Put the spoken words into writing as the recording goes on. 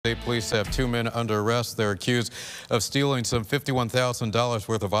State Police have 2 men under arrest. They're accused of stealing some $51,000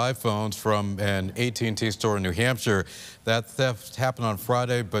 worth of iPhones from an AT&T store in New Hampshire. That theft happened on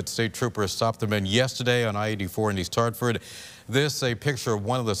Friday, but state troopers stopped the men yesterday on I-84 in East Hartford. This a picture of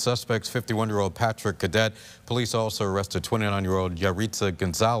one of the suspects, 51-year-old Patrick Cadet. Police also arrested 29-year-old Yaritza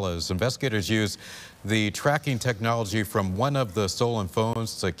Gonzalez. Investigators used the tracking technology from one of the stolen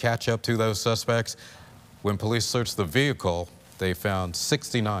phones to catch up to those suspects. When police searched the vehicle, they found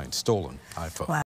 69 stolen iPhones. Wow.